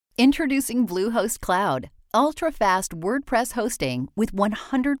Introducing Bluehost Cloud, ultra-fast WordPress hosting with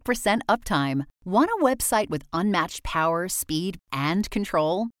 100% uptime. Want a website with unmatched power, speed, and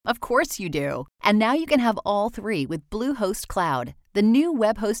control? Of course you do. And now you can have all three with Bluehost Cloud, the new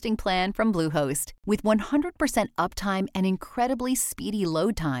web hosting plan from Bluehost. With 100% uptime and incredibly speedy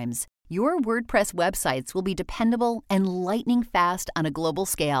load times, your WordPress websites will be dependable and lightning fast on a global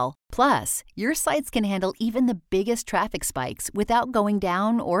scale. Plus, your sites can handle even the biggest traffic spikes without going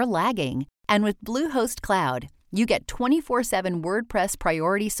down or lagging. And with Bluehost Cloud, you get 24/7 WordPress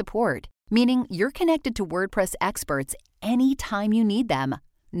priority support, meaning you're connected to WordPress experts anytime you need them.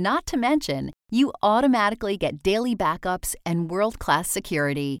 Not to mention, you automatically get daily backups and world-class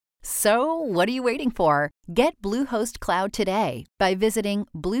security. So, what are you waiting for? Get Bluehost Cloud today by visiting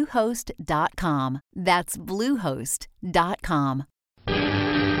Bluehost.com. That's Bluehost.com.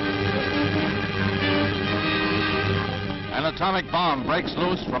 An atomic bomb breaks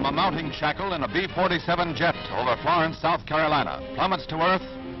loose from a mounting shackle in a B-47 jet over Florence, South Carolina, plummets to Earth,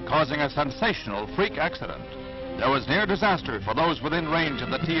 causing a sensational freak accident. There was near disaster for those within range of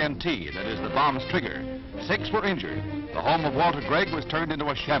the TNT, that is the bomb's trigger. 6 were injured. The home of Walter Gregg was turned into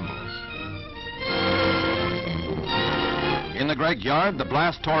a shambles. In the Gregg yard, the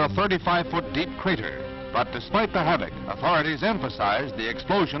blast tore a 35-foot deep crater. But despite the havoc, authorities emphasized the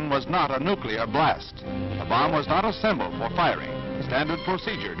explosion was not a nuclear blast. The bomb was not assembled for firing, standard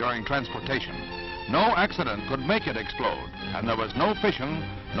procedure during transportation. No accident could make it explode, and there was no fission,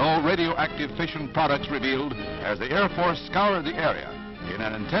 no radioactive fission products revealed as the Air Force scoured the area in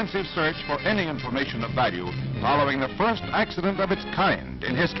an intensive search for any information of value following the first accident of its kind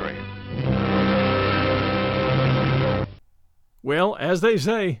in history. Well, as they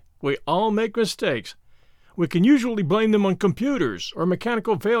say, we all make mistakes. We can usually blame them on computers or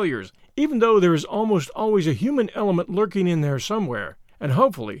mechanical failures, even though there is almost always a human element lurking in there somewhere. And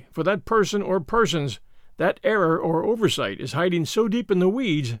hopefully, for that person or persons, that error or oversight is hiding so deep in the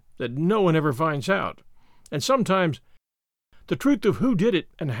weeds that no one ever finds out. And sometimes, the truth of who did it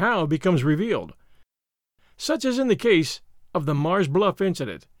and how becomes revealed, such as in the case of the Mars Bluff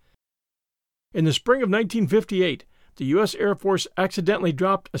incident. In the spring of 1958, the U.S. Air Force accidentally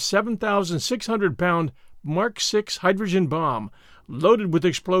dropped a 7,600-pound Mark VI hydrogen bomb loaded with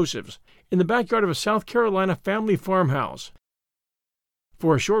explosives in the backyard of a South Carolina family farmhouse.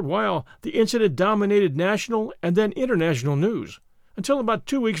 For a short while, the incident dominated national and then international news, until about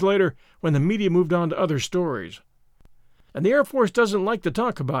 2 weeks later when the media moved on to other stories. And the Air Force doesn't like to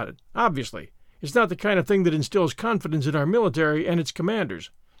talk about it, obviously. It's not the kind of thing that instills confidence in our military and its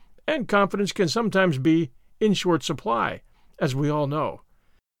commanders. And confidence can sometimes be in short supply, as we all know.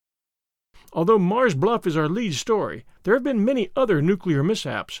 Although Mars Bluff is our lead story, there have been many other nuclear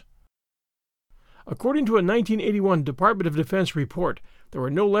mishaps. According to a 1981 Department of Defense report, there were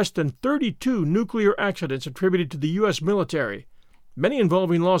no less than 32 nuclear accidents attributed to the U.S. military, many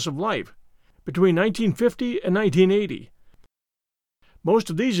involving loss of life, between 1950 and 1980. Most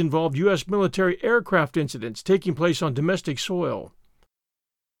of these involved U.S. military aircraft incidents taking place on domestic soil.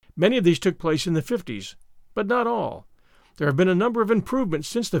 Many of these took place in the 50s, but not all. There have been a number of improvements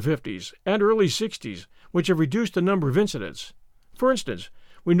since the 50s and early 60s, which have reduced the number of incidents. For instance,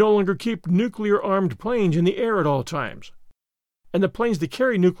 we no longer keep nuclear-armed planes in the air at all times. And the planes that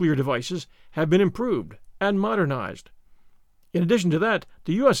carry nuclear devices have been improved and modernized. In addition to that,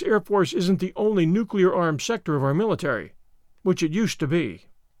 the U.S. Air Force isn't the only nuclear-armed sector of our military, which it used to be.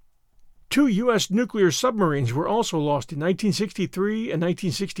 2 U.S. nuclear submarines were also lost in 1963 and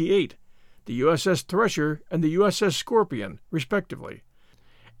 1968, the USS Thresher and the USS Scorpion, respectively.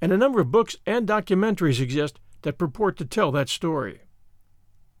 And a number of books and documentaries exist that purport to tell that story.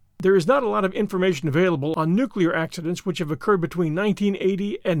 There is not a lot of information available on nuclear accidents which have occurred between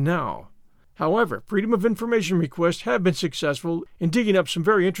 1980 and now. However, Freedom of Information requests have been successful in digging up some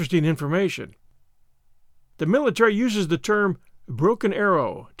very interesting information. The military uses the term broken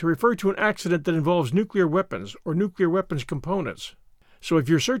arrow to refer to an accident that involves nuclear weapons or nuclear weapons components. So if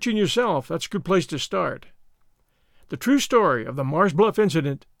you're searching yourself, that's a good place to start. The true story of the Mars Bluff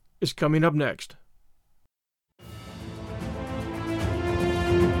incident is coming up next.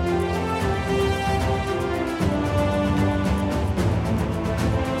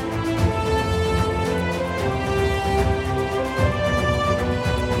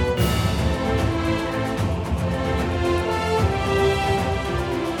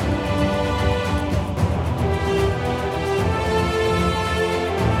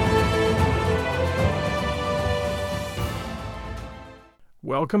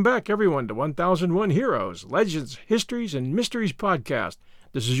 Welcome back, everyone, to 1001 Heroes, Legends, Histories, and Mysteries podcast.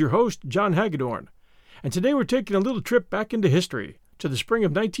 This is your host, John Hagedorn. And today we're taking a little trip back into history to the spring of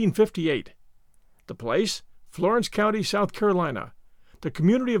 1958. The place? Florence County, South Carolina, the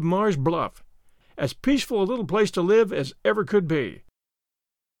community of Mars Bluff, as peaceful a little place to live as ever could be.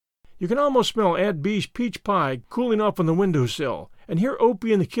 You can almost smell Aunt Bee's peach pie cooling off on the windowsill and hear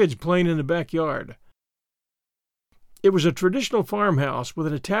Opie and the kids playing in the backyard. It was a traditional farmhouse with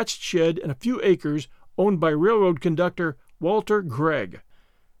an attached shed and a few acres owned by railroad conductor Walter Gregg.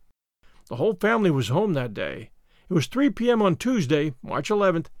 The whole family was home that day. It was 3 p.m. on Tuesday, March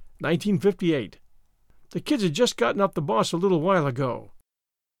 11th, 1958. The kids had just gotten off the bus a little while ago.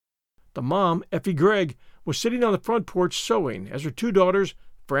 The mom, Effie Gregg, was sitting on the front porch sewing as her two daughters,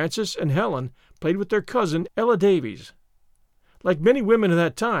 Frances and Helen, played with their cousin, Ella Davies. Like many women of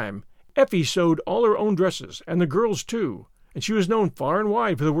that time, Effie sewed all her own dresses, and the girls too, and she was known far and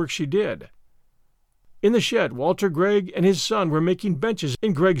wide for the work she did. In the shed, Walter Gregg and his son were making benches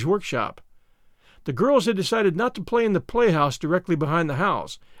in Gregg's workshop. The girls had decided not to play in the playhouse directly behind the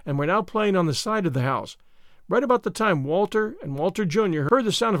house, and were now playing on the side of the house, right about the time Walter and Walter Jr. heard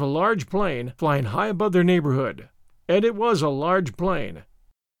the sound of a large plane flying high above their neighborhood. And it was a large plane.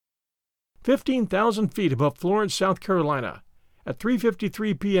 15,000 feet above Florence, South Carolina, at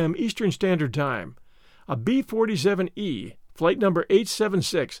 3:53 p.m. Eastern Standard Time, a B-47E, flight number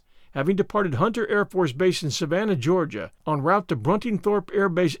 876, having departed Hunter Air Force Base in Savannah, Georgia, en route to Bruntingthorpe Air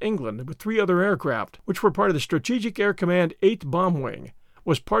Base, England, with 3 other aircraft, which were part of the Strategic Air Command 8th Bomb Wing,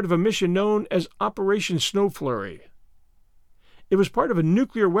 was part of a mission known as Operation Snow Flurry. It was part of a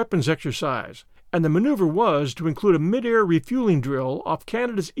nuclear weapons exercise, and the maneuver was to include a mid-air refueling drill off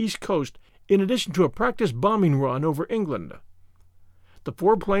Canada's east coast in addition to a practice bombing run over England. The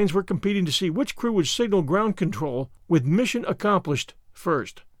 4 planes were competing to see which crew would signal ground control with mission accomplished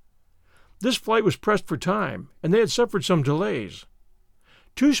first. This flight was pressed for time, and they had suffered some delays.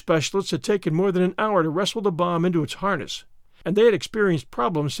 2 specialists had taken more than an hour to wrestle the bomb into its harness, and they had experienced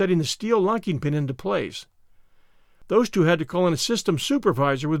problems setting the steel locking pin into place. Those 2 had to call in a system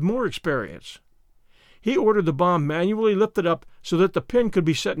supervisor with more experience. He ordered the bomb manually lifted up so that the pin could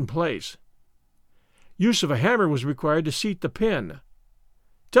be set in place. Use of a hammer was required to seat the pin.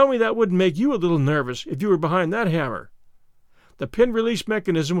 Tell me that wouldn't make you a little nervous if you were behind that hammer. The pin release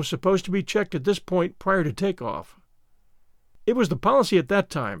mechanism was supposed to be checked at this point prior to takeoff. It was the policy at that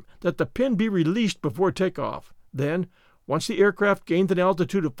time that the pin be released before takeoff. Then, once the aircraft gained an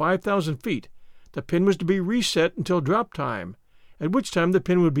altitude of 5,000 feet, the pin was to be reset until drop time, at which time the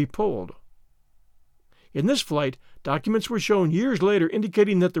pin would be pulled. In this flight, documents were shown years later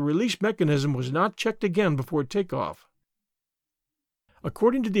indicating that the release mechanism was not checked again before takeoff.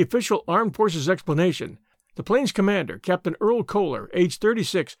 According to the official Armed Forces explanation, the plane's commander, Captain Earl Kohler, age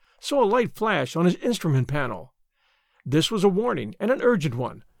 36, saw a light flash on his instrument panel. This was a warning, and an urgent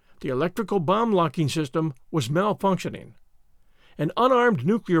one. The electrical bomb locking system was malfunctioning. An unarmed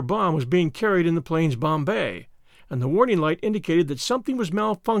nuclear bomb was being carried in the plane's bomb bay, and the warning light indicated that something was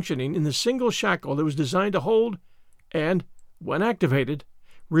malfunctioning in the single shackle that was designed to hold and, when activated,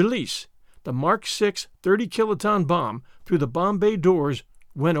 release the Mark 6 30-kiloton bomb through the bomb bay doors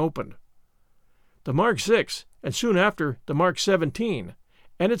when opened. The Mark 6, and soon after the Mark 17,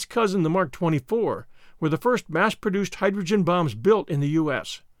 and its cousin the Mark 24, were the first mass-produced hydrogen bombs built in the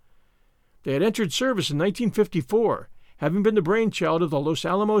U.S. They had entered service in 1954, having been the brainchild of the Los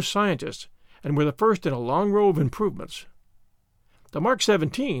Alamos scientists, and were the first in a long row of improvements. The Mark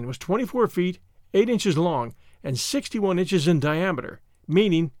 17 was 24 feet, 8 inches long, and 61 inches in diameter,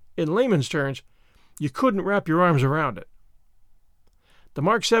 meaning, in layman's terms, you couldn't wrap your arms around it. The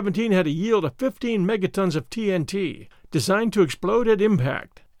Mark 17 had a yield of 15 megatons of TNT, designed to explode at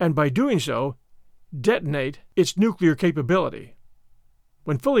impact, and by doing so, detonate its nuclear capability.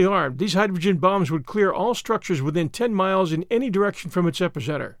 When fully armed, these hydrogen bombs would clear all structures within 10 miles in any direction from its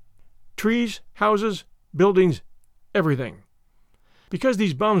epicenter. Trees, houses, buildings, everything. Because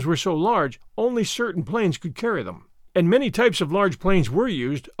these bombs were so large, only certain planes could carry them, and many types of large planes were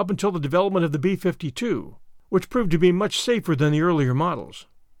used up until the development of the B-52, which proved to be much safer than the earlier models.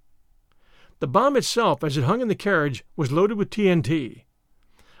 The bomb itself, as it hung in the carriage, was loaded with TNT.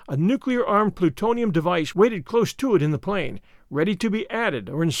 A nuclear-armed plutonium device waited close to it in the plane, ready to be added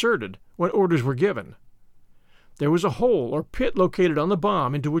or inserted when orders were given. There was a hole or pit located on the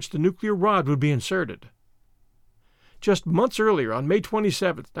bomb into which the nuclear rod would be inserted. Just months earlier, on May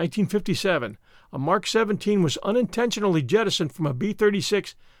 27, 1957, a Mark 17 was unintentionally jettisoned from a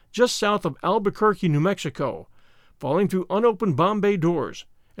B-36 just south of Albuquerque, New Mexico, falling through unopened bomb bay doors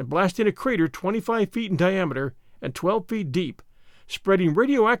and blasting a crater 25 feet in diameter and 12 feet deep, spreading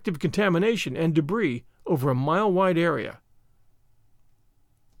radioactive contamination and debris over a mile-wide area.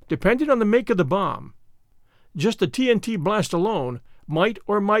 Depending on the make of the bomb, just the TNT blast alone might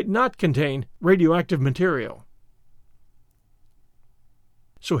or might not contain radioactive material.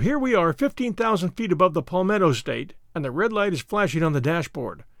 So here we are 15,000 feet above the Palmetto State, and the red light is flashing on the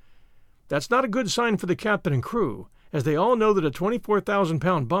dashboard. That's not a good sign for the captain and crew, as they all know that a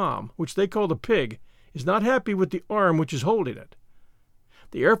 24,000-pound bomb, which they call the Pig, is not happy with the arm which is holding it.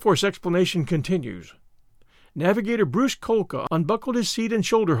 The Air Force explanation continues. Navigator Bruce Kolka unbuckled his seat and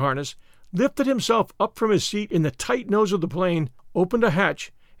shoulder harness, lifted himself up from his seat in the tight nose of the plane, opened a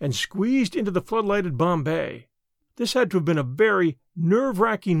hatch, and squeezed into the floodlighted bomb bay. This had to have been a very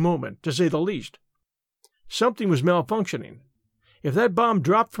nerve-wracking moment, to say the least. Something was malfunctioning. If that bomb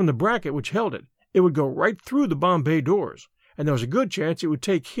dropped from the bracket which held it, it would go right through the bomb bay doors, and there was a good chance it would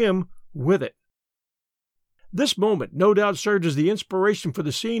take him with it. This moment no doubt served as the inspiration for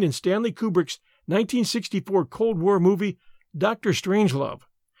the scene in Stanley Kubrick's 1964 Cold War movie Dr. Strangelove,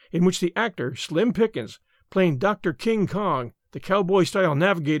 in which the actor Slim Pickens, playing Dr. King Kong, the cowboy-style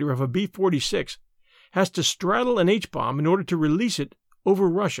navigator of a B-46, has to straddle an H-bomb in order to release it over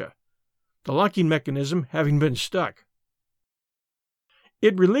Russia, the locking mechanism having been stuck.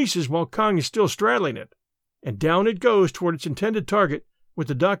 It releases while Kong is still straddling it, and down it goes toward its intended target with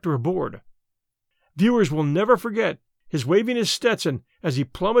the doctor aboard. Viewers will never forget his waving his Stetson as he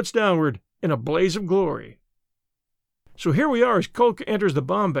plummets downward in a blaze of glory. So here we are as Kolka enters the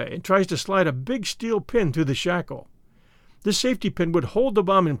bomb bay and tries to slide a big steel pin through the shackle. This safety pin would hold the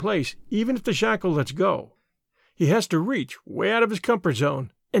bomb in place even if the shackle lets go. He has to reach way out of his comfort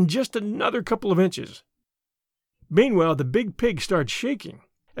zone and just another couple of inches. Meanwhile, the big pig starts shaking,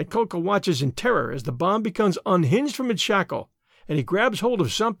 and Kolka watches in terror as the bomb becomes unhinged from its shackle, and he grabs hold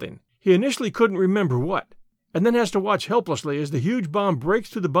of something. He initially couldn't remember what, and then has to watch helplessly as the huge bomb breaks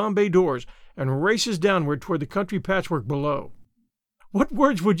through the bomb bay doors and races downward toward the country patchwork below. What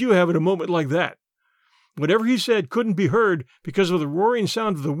words would you have at a moment like that? Whatever he said couldn't be heard because of the roaring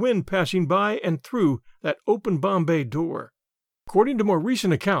sound of the wind passing by and through that open bomb bay door. According to more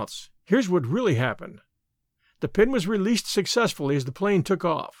recent accounts, here's what really happened. The pin was released successfully as the plane took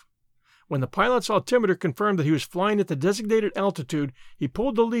off. When the pilot's altimeter confirmed that he was flying at the designated altitude, he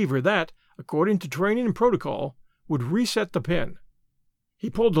pulled the lever that, according to training and protocol, would reset the pin. He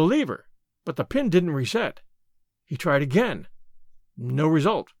pulled the lever, but the pin didn't reset. He tried again. No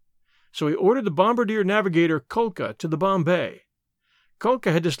result. So he ordered the bombardier navigator Kolka to the bomb bay.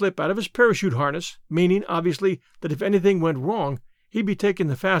 Kolka had to slip out of his parachute harness, meaning, obviously, that if anything went wrong, he'd be taken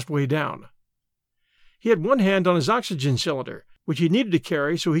the fast way down. He had one hand on his oxygen cylinder, which he needed to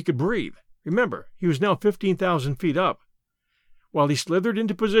carry so he could breathe. Remember, he was now 15,000 feet up. While he slithered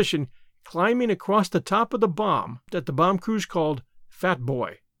into position, climbing across the top of the bomb that the bomb crews called Fat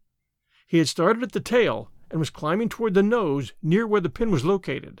Boy. He had started at the tail and was climbing toward the nose near where the pin was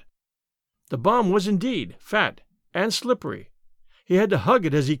located. The bomb was indeed fat and slippery. He had to hug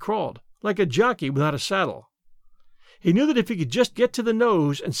it as he crawled, like a jockey without a saddle. He knew that if he could just get to the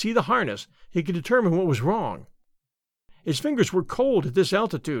nose and see the harness, he could determine what was wrong. His fingers were cold at this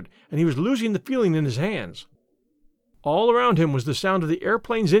altitude, and he was losing the feeling in his hands. All around him was the sound of the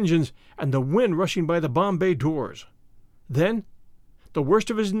airplane's engines and the wind rushing by the bomb bay doors. Then, the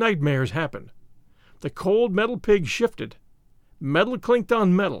worst of his nightmares happened. The cold metal pig shifted. Metal clinked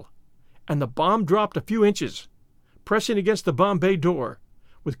on metal, and the bomb dropped a few inches, pressing against the bomb bay door,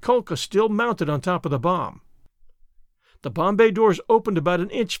 with Kolka still mounted on top of the bomb. The bomb bay doors opened about an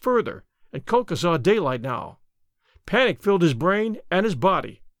inch further, and Kolka saw daylight now. Panic filled his brain and his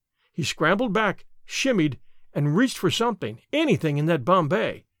body. He scrambled back, shimmied, and reached for something, anything in that bomb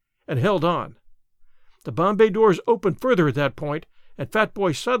bay, and held on. The bomb bay doors opened further at that point, and Fat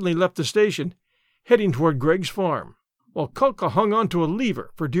Boy suddenly left the station, heading toward Greg's farm, while Kolka hung onto a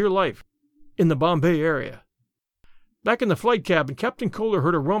lever for dear life in the bomb bay area. Back in the flight cabin, Captain Kohler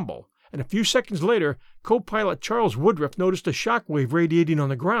heard a rumble, and a few seconds later, co-pilot Charles Woodruff noticed a shock wave radiating on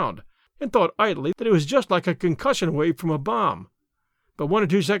the ground, and thought idly that it was just like a concussion wave from a bomb. But 1 or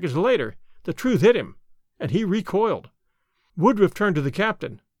 2 seconds later, the truth hit him, and he recoiled. Woodruff turned to the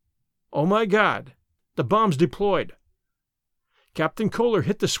captain. "Oh my God, the bomb's deployed." Captain Kohler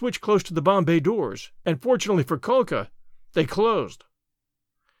hit the switch close to the bomb bay doors, and fortunately for Kolka, they closed.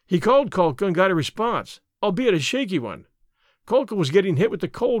 He called Kolka and got a response, albeit a shaky one. Kolka was getting hit with the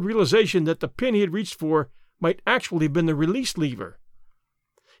cold realization that the pin he had reached for might actually have been the release lever.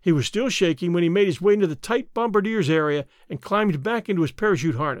 He was still shaking when he made his way into the tight bombardier's area and climbed back into his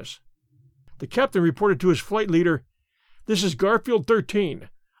parachute harness. The captain reported to his flight leader, "This is Garfield 13.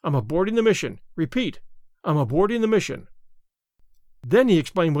 I'm aborting the mission. Repeat, I'm aborting the mission." Then he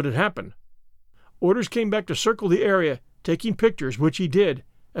explained what had happened. Orders came back to circle the area, taking pictures, which he did,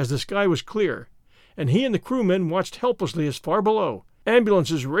 as the sky was clear, and he and the crewmen watched helplessly as far below,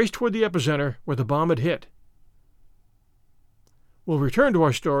 Ambulances raced toward the epicenter where the bomb had hit. We'll return to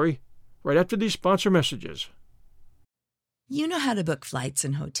our story right after these sponsor messages. You know how to book flights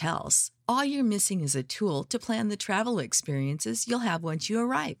and hotels. All you're missing is a tool to plan the travel experiences you'll have once you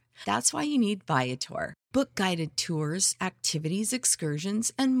arrive. That's why you need Viator. Book guided tours, activities,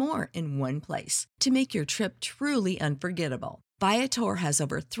 excursions, and more in one place to make your trip truly unforgettable. Viator has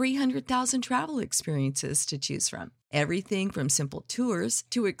over 300,000 travel experiences to choose from. Everything from simple tours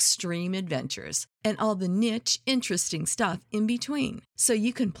to extreme adventures and all the niche, interesting stuff in between. So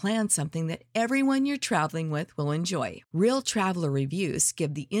you can plan something that everyone you're traveling with will enjoy. Real traveler reviews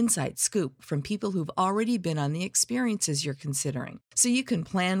give the inside scoop from people who've already been on the experiences you're considering. So you can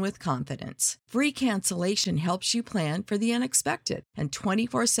plan with confidence. Free cancellation helps you plan for the unexpected. And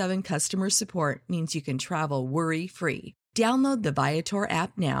 24/7 customer support means you can travel worry-free. Download the Viator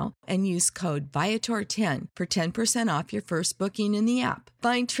app now and use code Viator10 for 10% off your first booking in the app.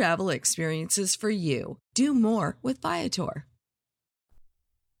 Find travel experiences for you. Do more with Viator.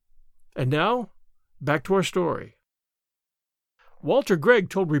 And now, back to our story. Walter Gregg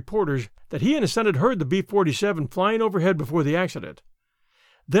told reporters that he and his son had heard the B-47 flying overhead before the accident.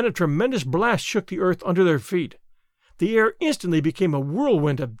 Then a tremendous blast shook the earth under their feet. The air instantly became a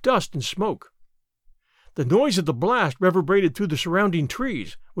whirlwind of dust and smoke. The noise of the blast reverberated through the surrounding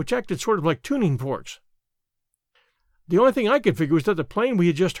trees, which acted sort of like tuning forks. The only thing I could figure was that the plane we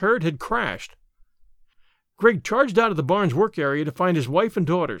had just heard had crashed. Gregg charged out of the barn's work area to find his wife and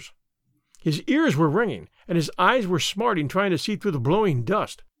daughters. His ears were ringing, and his eyes were smarting trying to see through the blowing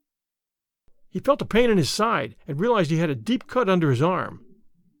dust. He felt a pain in his side and realized he had a deep cut under his arm.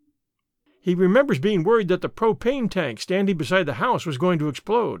 He remembers being worried that the propane tank standing beside the house was going to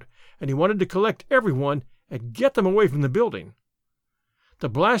explode, and he wanted to collect everyone and get them away from the building. The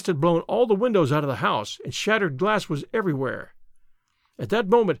blast had blown all the windows out of the house, and shattered glass was everywhere. At that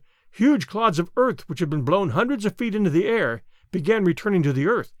moment, huge clods of earth, which had been blown hundreds of feet into the air, began returning to the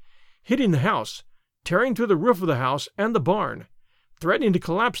earth, hitting the house, tearing through the roof of the house and the barn, threatening to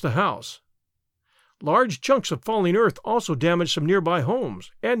collapse the house. Large chunks of falling earth also damaged some nearby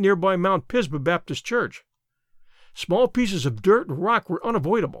homes and nearby Mount Pisgah Baptist Church. Small pieces of dirt and rock were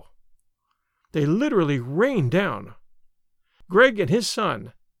unavoidable. They literally rained down. Gregg and his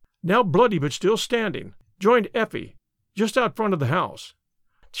son, now bloody but still standing, joined Effie just out front of the house.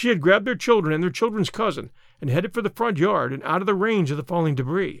 She had grabbed their children and their children's cousin and headed for the front yard and out of the range of the falling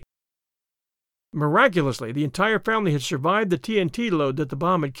debris. Miraculously, the entire family had survived the TNT load that the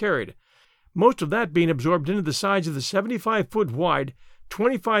bomb had carried, most of that being absorbed into the sides of the 75-foot wide,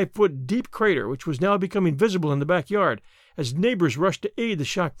 25-foot deep crater which was now becoming visible in the backyard as neighbors rushed to aid the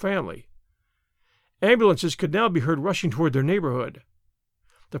shocked family. Ambulances could now be heard rushing toward their neighborhood.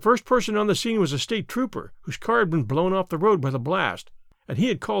 The first person on the scene was a state trooper whose car had been blown off the road by the blast, and he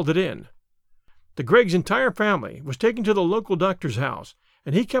had called it in. The Gregg's entire family was taken to the local doctor's house,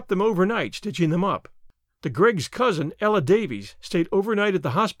 and he kept them overnight, stitching them up. The Gregg's cousin, Ella Davies, stayed overnight at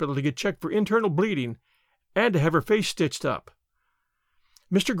the hospital to get checked for internal bleeding and to have her face stitched up.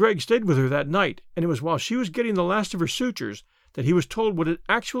 Mr. Gregg stayed with her that night, and it was while she was getting the last of her sutures that he was told what had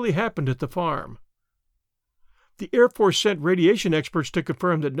actually happened at the farm. The Air Force sent radiation experts to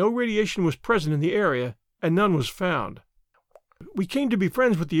confirm that no radiation was present in the area, and none was found. "We came to be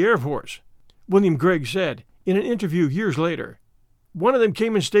friends with the Air Force," William Gregg said in an interview years later. "One of them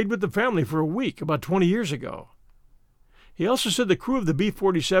came and stayed with the family for a week about 20 years ago." He also said the crew of the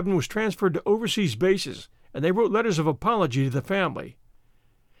B-47 was transferred to overseas bases, and they wrote letters of apology to the family.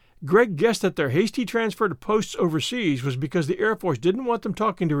 Gregg guessed that their hasty transfer to posts overseas was because the Air Force didn't want them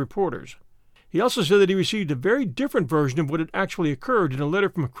talking to reporters. He also said that he received a very different version of what had actually occurred in a letter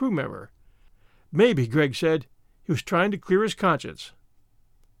from a crew member. Maybe, Gregg said, he was trying to clear his conscience.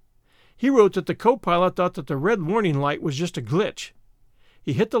 He wrote that the co-pilot thought that the red warning light was just a glitch.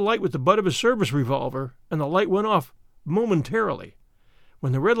 He hit the light with the butt of his service revolver, and the light went off momentarily.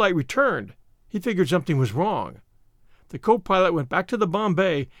 When the red light returned, he figured something was wrong. The co-pilot went back to the bomb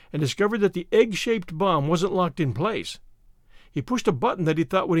bay and discovered that the egg-shaped bomb wasn't locked in place. He pushed a button that he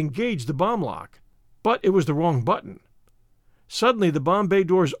thought would engage the bomb lock, but it was the wrong button. Suddenly, the bomb bay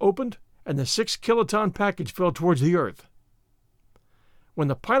doors opened, and the 6-kiloton package fell towards the earth. When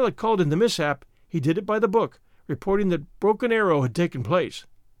the pilot called in the mishap, he did it by the book, reporting that Broken Arrow had taken place.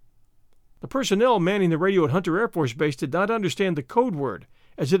 The personnel manning the radio at Hunter Air Force Base did not understand the code word,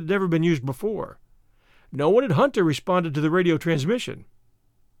 as it had never been used before. No one at Hunter responded to the radio transmission.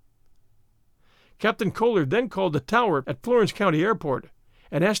 Captain Kohler then called the tower at Florence County Airport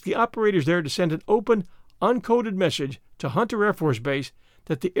and asked the operators there to send an open, uncoded message to Hunter Air Force Base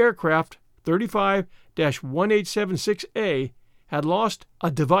that the aircraft 35-1876A had lost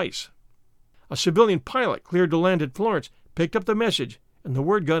a device. A civilian pilot cleared to land at Florence, picked up the message, and the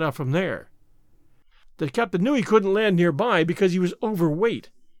word got out from there. The captain knew he couldn't land nearby because he was overweight.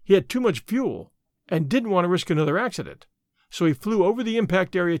 He had too much fuel and didn't want to risk another accident. So he flew over the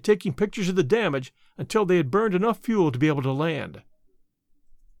impact area taking pictures of the damage until they had burned enough fuel to be able to land.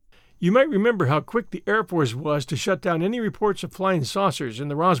 You might remember how quick the Air Force was to shut down any reports of flying saucers in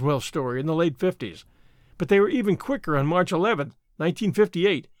the Roswell story in the late 50s, but they were even quicker on March 11,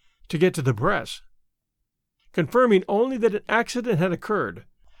 1958, to get to the press, confirming only that an accident had occurred.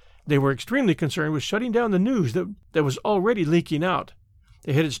 They were extremely concerned with shutting down the news that was already leaking out.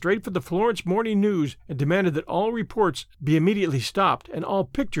 They headed straight for the Florence Morning News and demanded that all reports be immediately stopped and all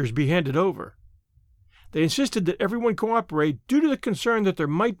pictures be handed over. They insisted that everyone cooperate due to the concern that there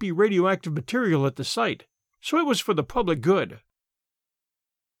might be radioactive material at the site, so it was for the public good.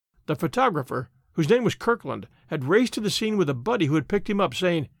 The photographer, whose name was Kirkland, had raced to the scene with a buddy who had picked him up,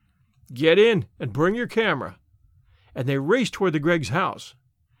 saying, "Get in and bring your camera." And they raced toward the Greggs' house.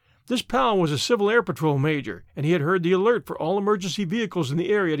 This pal was a Civil Air Patrol major, and he had heard the alert for all emergency vehicles in the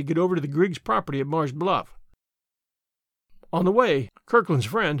area to get over to the Griggs property at Marsh Bluff. On the way, Kirkland's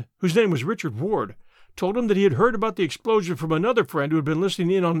friend, whose name was Richard Ward, told him that he had heard about the explosion from another friend who had been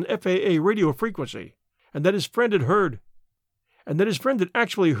listening in on an FAA radio frequency, and that his friend had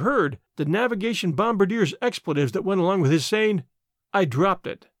actually heard the navigation bombardier's expletives that went along with his saying, "I dropped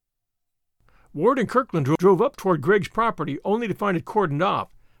it." Ward and Kirkland drove up toward Greggs' property only to find it cordoned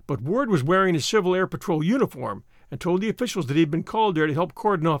off, but Ward was wearing his Civil Air Patrol uniform and told the officials that he had been called there to help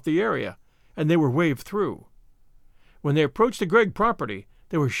cordon off the area, and they were waved through. When they approached the Gregg property,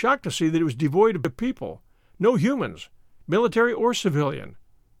 they were shocked to see that it was devoid of people, no humans, military or civilian.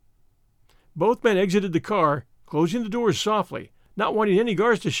 Both men exited the car, closing the doors softly, not wanting any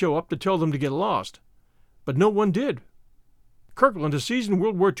guards to show up to tell them to get lost. But no one did. Kirkland, a seasoned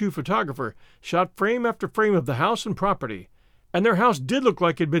World War II photographer, shot frame after frame of the house and property, and their house did look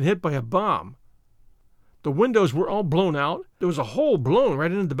like it had been hit by a bomb. The windows were all blown out, there was a hole blown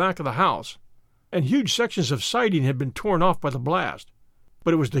right into the back of the house, and huge sections of siding had been torn off by the blast.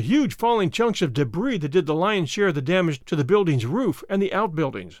 But it was the huge falling chunks of debris that did the lion's share of the damage to the building's roof and the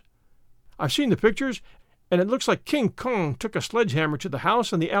outbuildings. I've seen the pictures, and it looks like King Kong took a sledgehammer to the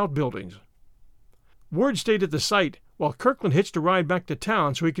house and the outbuildings. Ward stayed at the site, while Kirkland hitched a ride back to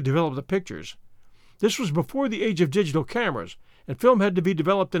town so he could develop the pictures. This was before the age of digital cameras, and film had to be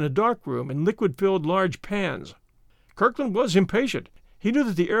developed in a darkroom in liquid-filled large pans. Kirkland was impatient. He knew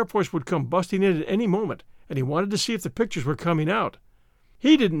that the Air Force would come busting in at any moment, and he wanted to see if the pictures were coming out.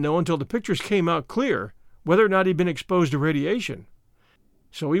 He didn't know until the pictures came out clear whether or not he'd been exposed to radiation.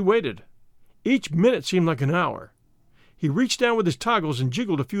 So he waited. Each minute seemed like an hour. He reached down with his toggles and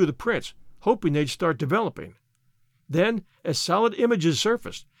jiggled a few of the prints, hoping they'd start developing. Then, as solid images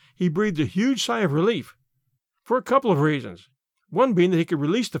surfaced, he breathed a huge sigh of relief, for a couple of reasons. One being that he could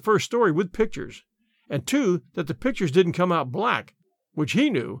release the first story with pictures, and two, that the pictures didn't come out black, which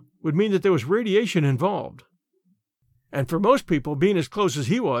he knew would mean that there was radiation involved. And for most people, being as close as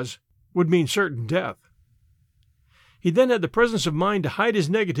he was would mean certain death. He then had the presence of mind to hide his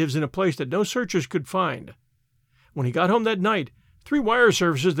negatives in a place that no searchers could find. When he got home that night, 3 wire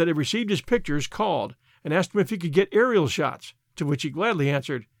services that had received his pictures called and asked him if he could get aerial shots, to which he gladly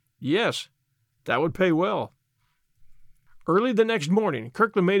answered, yes, that would pay well. Early the next morning,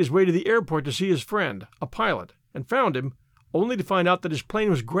 Kirkland made his way to the airport to see his friend, a pilot, and found him, only to find out that his plane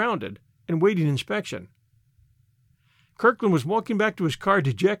was grounded and waiting inspection. Kirkland was walking back to his car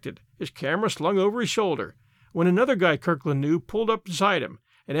dejected, his camera slung over his shoulder, when another guy Kirkland knew pulled up beside him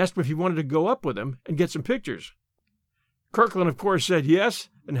and asked him if he wanted to go up with him and get some pictures. Kirkland, of course, said yes,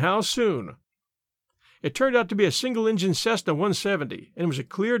 and how soon. It turned out to be a single-engine Cessna 170, and it was a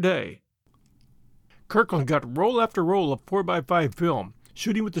clear day. Kirkland got roll after roll of 4x5 film,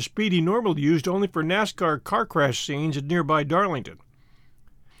 shooting with the speed he normally used only for NASCAR car crash scenes at nearby Darlington.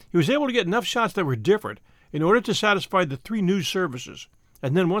 He was able to get enough shots that were different in order to satisfy the 3 news services,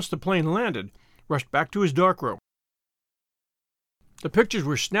 and then once the plane landed, rushed back to his darkroom. The pictures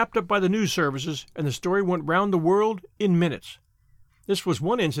were snapped up by the news services, and the story went round the world in minutes. This was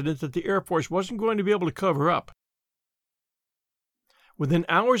one incident that the Air Force wasn't going to be able to cover up. Within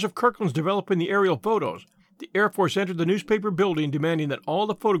hours of Kirkland's developing the aerial photos, the Air Force entered the newspaper building demanding that all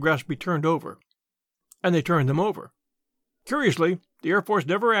the photographs be turned over. And they turned them over. Curiously, the Air Force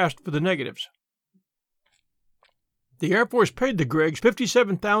never asked for the negatives. The Air Force paid the Greggs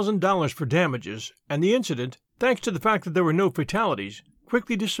 $57,000 for damages, and the incident, thanks to the fact that there were no fatalities,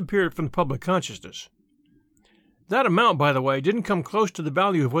 quickly disappeared from the public consciousness. That amount, by the way, didn't come close to the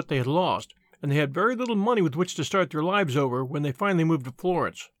value of what they had lost, and they had very little money with which to start their lives over when they finally moved to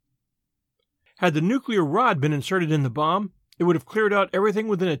Florence. Had the nuclear rod been inserted in the bomb, it would have cleared out everything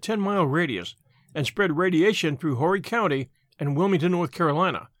within a 10-mile radius and spread radiation through Horry County and Wilmington, North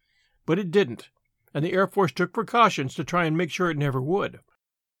Carolina. But it didn't, and the Air Force took precautions to try and make sure it never would.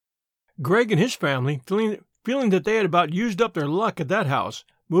 Greg and his family, feeling that they had about used up their luck at that house,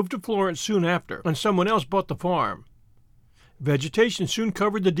 moved to Florence soon after, and someone else bought the farm. Vegetation soon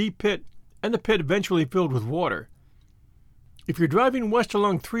covered the deep pit, and the pit eventually filled with water. If you're driving west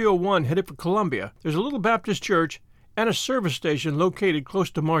along 301 headed for Columbia, there's a little Baptist church and a service station located close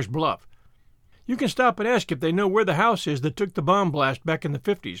to Marsh Bluff. You can stop and ask if they know where the house is that took the bomb blast back in the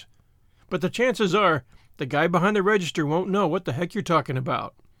 50s. But the chances are, the guy behind the register won't know what the heck you're talking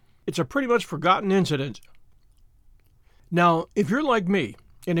about. It's a pretty much forgotten incident. Now, if you're like me,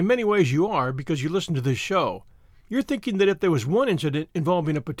 and in many ways you are because you listen to this show, you're thinking that if there was one incident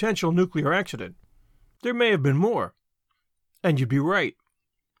involving a potential nuclear accident, there may have been more. And you'd be right.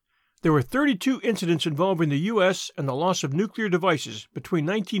 There were 32 incidents involving the U.S. and the loss of nuclear devices between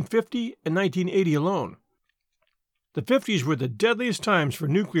 1950 and 1980 alone. The 50s were the deadliest times for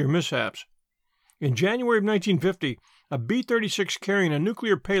nuclear mishaps. In January of 1950, a B-36 carrying a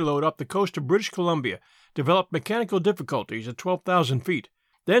nuclear payload off the coast of British Columbia developed mechanical difficulties at 12,000 feet,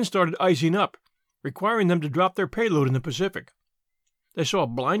 then started icing up, requiring them to drop their payload in the Pacific. They saw a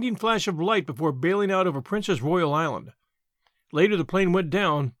blinding flash of light before bailing out over Princess Royal Island. Later, the plane went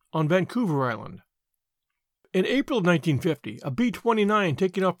down on Vancouver Island. In April of 1950, a B-29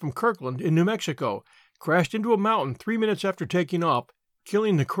 taking off from Kirkland in New Mexico crashed into a mountain 3 minutes after taking off,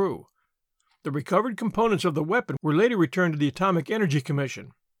 killing the crew. The recovered components of the weapon were later returned to the Atomic Energy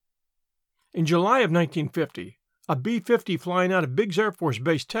Commission. In July of 1950, a B-50 flying out of Biggs Air Force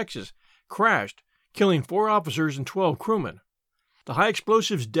Base, Texas, crashed, killing 4 officers and 12 crewmen. The high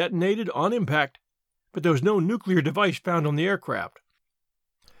explosives detonated on impact, but there was no nuclear device found on the aircraft.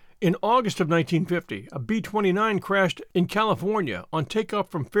 In August of 1950, a B-29 crashed in California on takeoff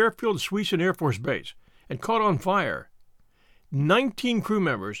from Fairfield Suisun Air Force Base and caught on fire. 19 crew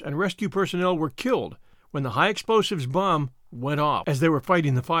members and rescue personnel were killed when the high explosives bomb went off as they were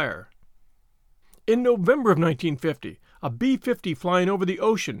fighting the fire. In November of 1950, a B-50 flying over the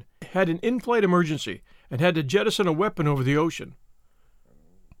ocean had an in-flight emergency and had to jettison a weapon over the ocean.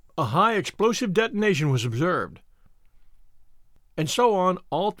 A high explosive detonation was observed. And so on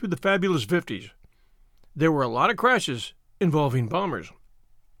all through the fabulous 50s. There were a lot of crashes involving bombers.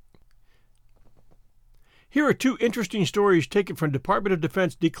 Here are 2 interesting stories taken from Department of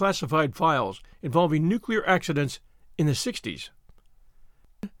Defense declassified files involving nuclear accidents in the 60s.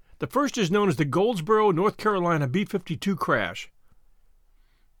 The first is known as the Goldsboro, North Carolina B-52 crash.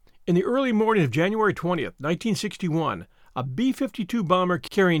 In the early morning of January 20th, 1961, a B-52 bomber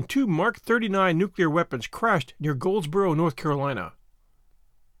carrying 2 Mark 39 nuclear weapons crashed near Goldsboro, North Carolina.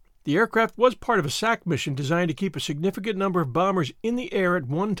 The aircraft was part of a SAC mission designed to keep a significant number of bombers in the air at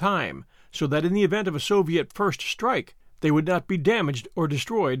one time, so that in the event of a Soviet first strike, they would not be damaged or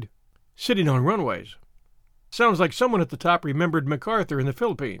destroyed sitting on runways. Sounds like someone at the top remembered MacArthur in the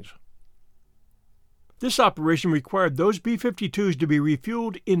Philippines. This operation required those B-52s to be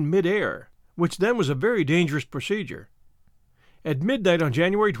refueled in midair, which then was a very dangerous procedure. At midnight on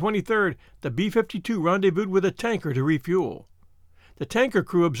January 23rd, the B-52 rendezvoused with a tanker to refuel. The tanker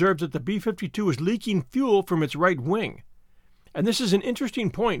crew observed that the B-52 was leaking fuel from its right wing. And this is an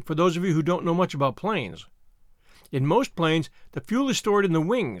interesting point for those of you who don't know much about planes. In most planes, the fuel is stored in the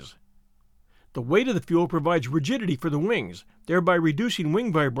wings. The weight of the fuel provides rigidity for the wings, thereby reducing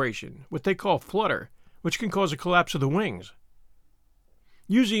wing vibration, what they call flutter, which can cause a collapse of the wings.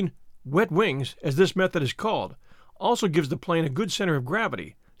 Using wet wings, as this method is called, also gives the plane a good center of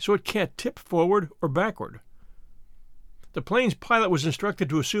gravity, so it can't tip forward or backward. The plane's pilot was instructed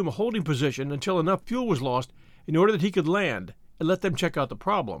to assume a holding position until enough fuel was lost in order that he could land and let them check out the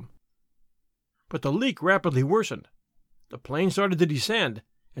problem. But the leak rapidly worsened. The plane started to descend,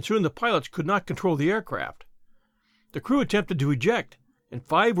 and soon the pilots could not control the aircraft. The crew attempted to eject, and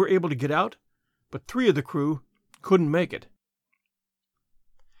 5 were able to get out, but 3 of the crew couldn't make it.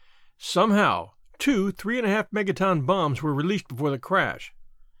 Somehow, 2 3.5 megaton bombs were released before the crash.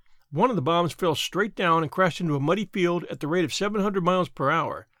 One of the bombs fell straight down and crashed into a muddy field at the rate of 700 miles per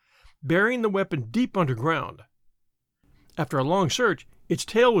hour, burying the weapon deep underground. After a long search, its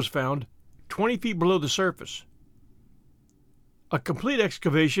tail was found 20 feet below the surface. A complete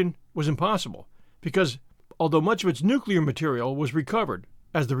excavation was impossible because, although much of its nuclear material was recovered,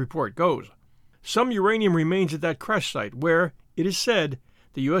 as the report goes, some uranium remains at that crash site where, it is said,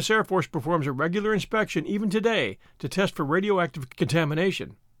 the U.S. Air Force performs a regular inspection even today to test for radioactive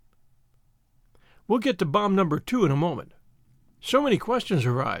contamination. We'll get to bomb number 2 in a moment. So many questions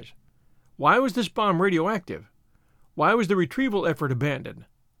arise. Why was this bomb radioactive? Why was the retrieval effort abandoned?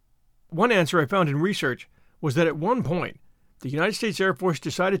 One answer I found in research was that at one point, the United States Air Force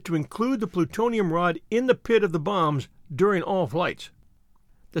decided to include the plutonium rod in the pit of the bombs during all flights.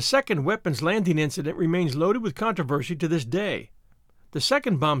 The second weapons landing incident remains loaded with controversy to this day. The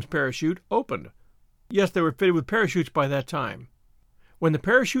second bomb's parachute opened. Yes, they were fitted with parachutes by that time. When the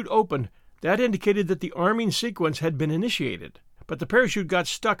parachute opened, that indicated that the arming sequence had been initiated, but the parachute got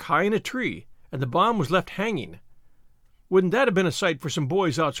stuck high in a tree, and the bomb was left hanging. Wouldn't that have been a sight for some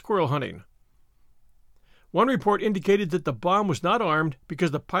boys out squirrel hunting? One report indicated that the bomb was not armed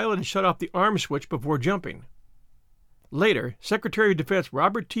because the pilot had shut off the arm switch before jumping. Later, Secretary of Defense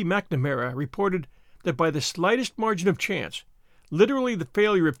Robert T. McNamara reported that by the slightest margin of chance, literally the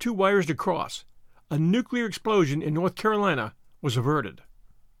failure of 2 wires to cross, a nuclear explosion in North Carolina was averted.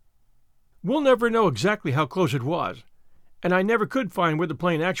 We'll never know exactly how close it was, and I never could find where the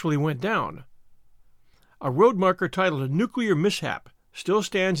plane actually went down. A road marker titled "A Nuclear Mishap" still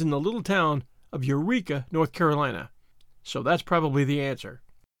stands in the little town of Eureka, North Carolina, so that's probably the answer.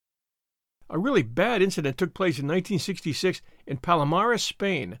 A really bad incident took place in 1966 in Palomares,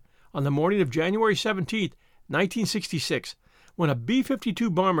 Spain, on the morning of January 17, 1966, when a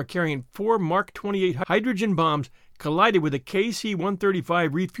B-52 bomber carrying 4 Mark 28 hydrogen bombs collided with a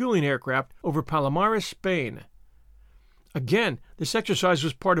KC-135 refueling aircraft over Palomares, Spain. Again, this exercise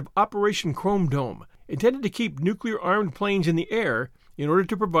was part of Operation Chrome Dome, intended to keep nuclear-armed planes in the air in order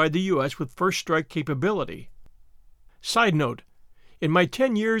to provide the U.S. with first strike capability. Side note, in my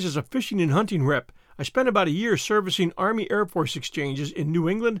 10 years as a fishing and hunting rep, I spent about a year servicing Army Air Force exchanges in New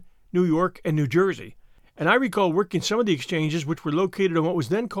England, New York, and New Jersey, and I recall working some of the exchanges which were located on what was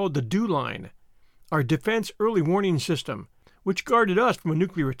then called the DEW Line, our Defense Early Warning System, which guarded us from a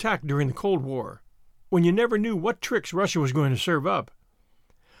nuclear attack during the Cold War, when you never knew what tricks Russia was going to serve up.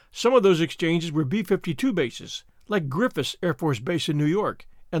 Some of those exchanges were B-52 bases, like Griffiths Air Force Base in New York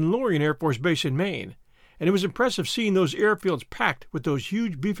and Lorient Air Force Base in Maine, and it was impressive seeing those airfields packed with those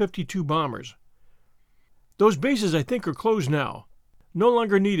huge B-52 bombers. Those bases, I think, are closed now, no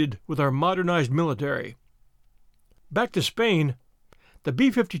longer needed with our modernized military. Back to Spain, the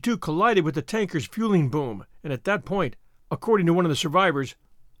B-52 collided with the tanker's fueling boom, and at that point, according to one of the survivors,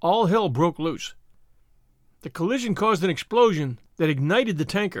 all hell broke loose. The collision caused an explosion that ignited the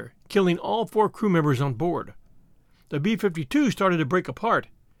tanker, killing all 4 crew members on board. The B-52 started to break apart,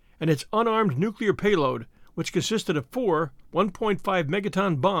 and its unarmed nuclear payload, which consisted of 4 1.5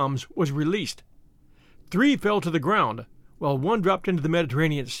 megaton bombs, was released. 3 fell to the ground, while 1 dropped into the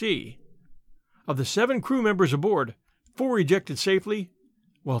Mediterranean Sea. Of the 7 crew members aboard, 4 ejected safely,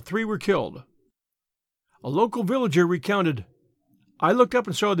 while 3 were killed. A local villager recounted, "I looked up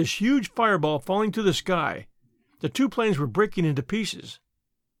and saw this huge fireball falling to the sky. The 2 planes were breaking into pieces."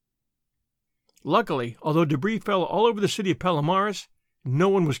 Luckily, although debris fell all over the city of Palomares, no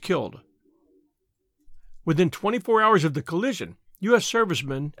one was killed. Within 24 hours of the collision, U.S.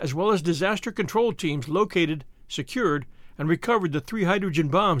 servicemen as well as disaster control teams located, secured, and recovered the 3 hydrogen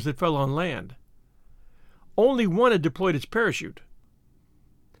bombs that fell on land. Only 1 had deployed its parachute.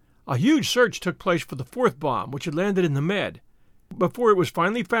 A huge search took place for the 4th bomb, which had landed in the Med, before it was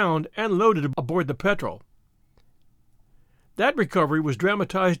finally found and loaded aboard the Petrel. That recovery was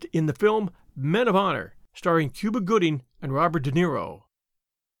dramatized in the film Men of Honor, starring Cuba Gooding and Robert De Niro.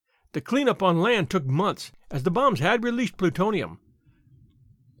 The cleanup on land took months, as the bombs had released plutonium,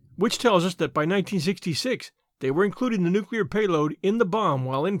 which tells us that by 1966 they were including the nuclear payload in the bomb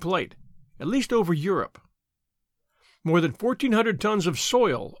while in flight, at least over Europe. More than 1,400 tons of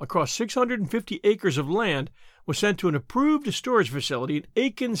soil across 650 acres of land was sent to an approved storage facility in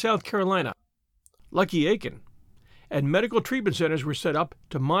Aiken, South Carolina. Lucky Aiken. And medical treatment centers were set up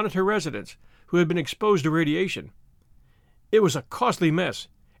to monitor residents who had been exposed to radiation. It was a costly mess,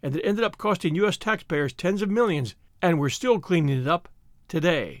 and it ended up costing U.S. taxpayers tens of millions, and we're still cleaning it up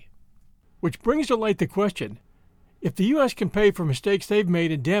today. Which brings to light the question, if the U.S. can pay for mistakes they've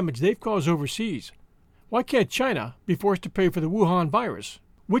made and damage they've caused overseas, why can't China be forced to pay for the Wuhan virus,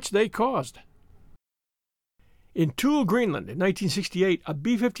 which they caused? In Toul, Greenland, in 1968, a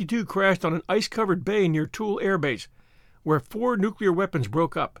B-52 crashed on an ice-covered bay near Toul Air Base, where 4 nuclear weapons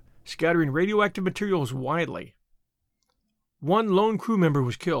broke up, scattering radioactive materials widely. 1 lone crew member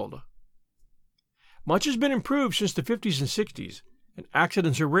was killed. Much has been improved since the 50s and 60s, and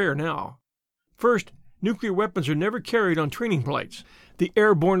accidents are rare now. First, nuclear weapons are never carried on training flights. The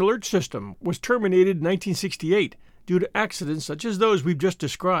Airborne Alert System was terminated in 1968 due to accidents such as those we've just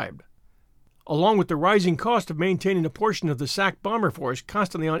described. Along with the rising cost of maintaining a portion of the SAC bomber force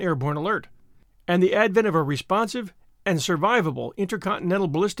constantly on airborne alert, and the advent of a responsive and survivable intercontinental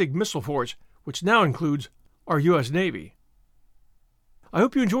ballistic missile force, which now includes our U.S. Navy. I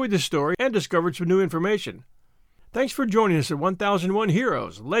hope you enjoyed this story and discovered some new information. Thanks for joining us at 1001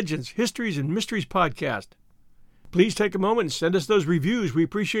 Heroes, Legends, Histories, and Mysteries podcast. Please take a moment and send us those reviews. We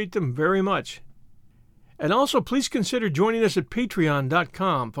appreciate them very much. And also, please consider joining us at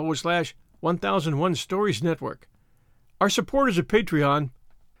patreon.com/1001 Stories Network. Our supporters at Patreon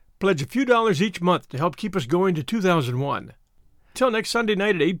pledge a few dollars each month to help keep us going to 2001. Till next Sunday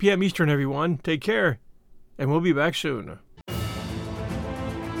night at 8 p.m. Eastern, everyone, take care, and we'll be back soon.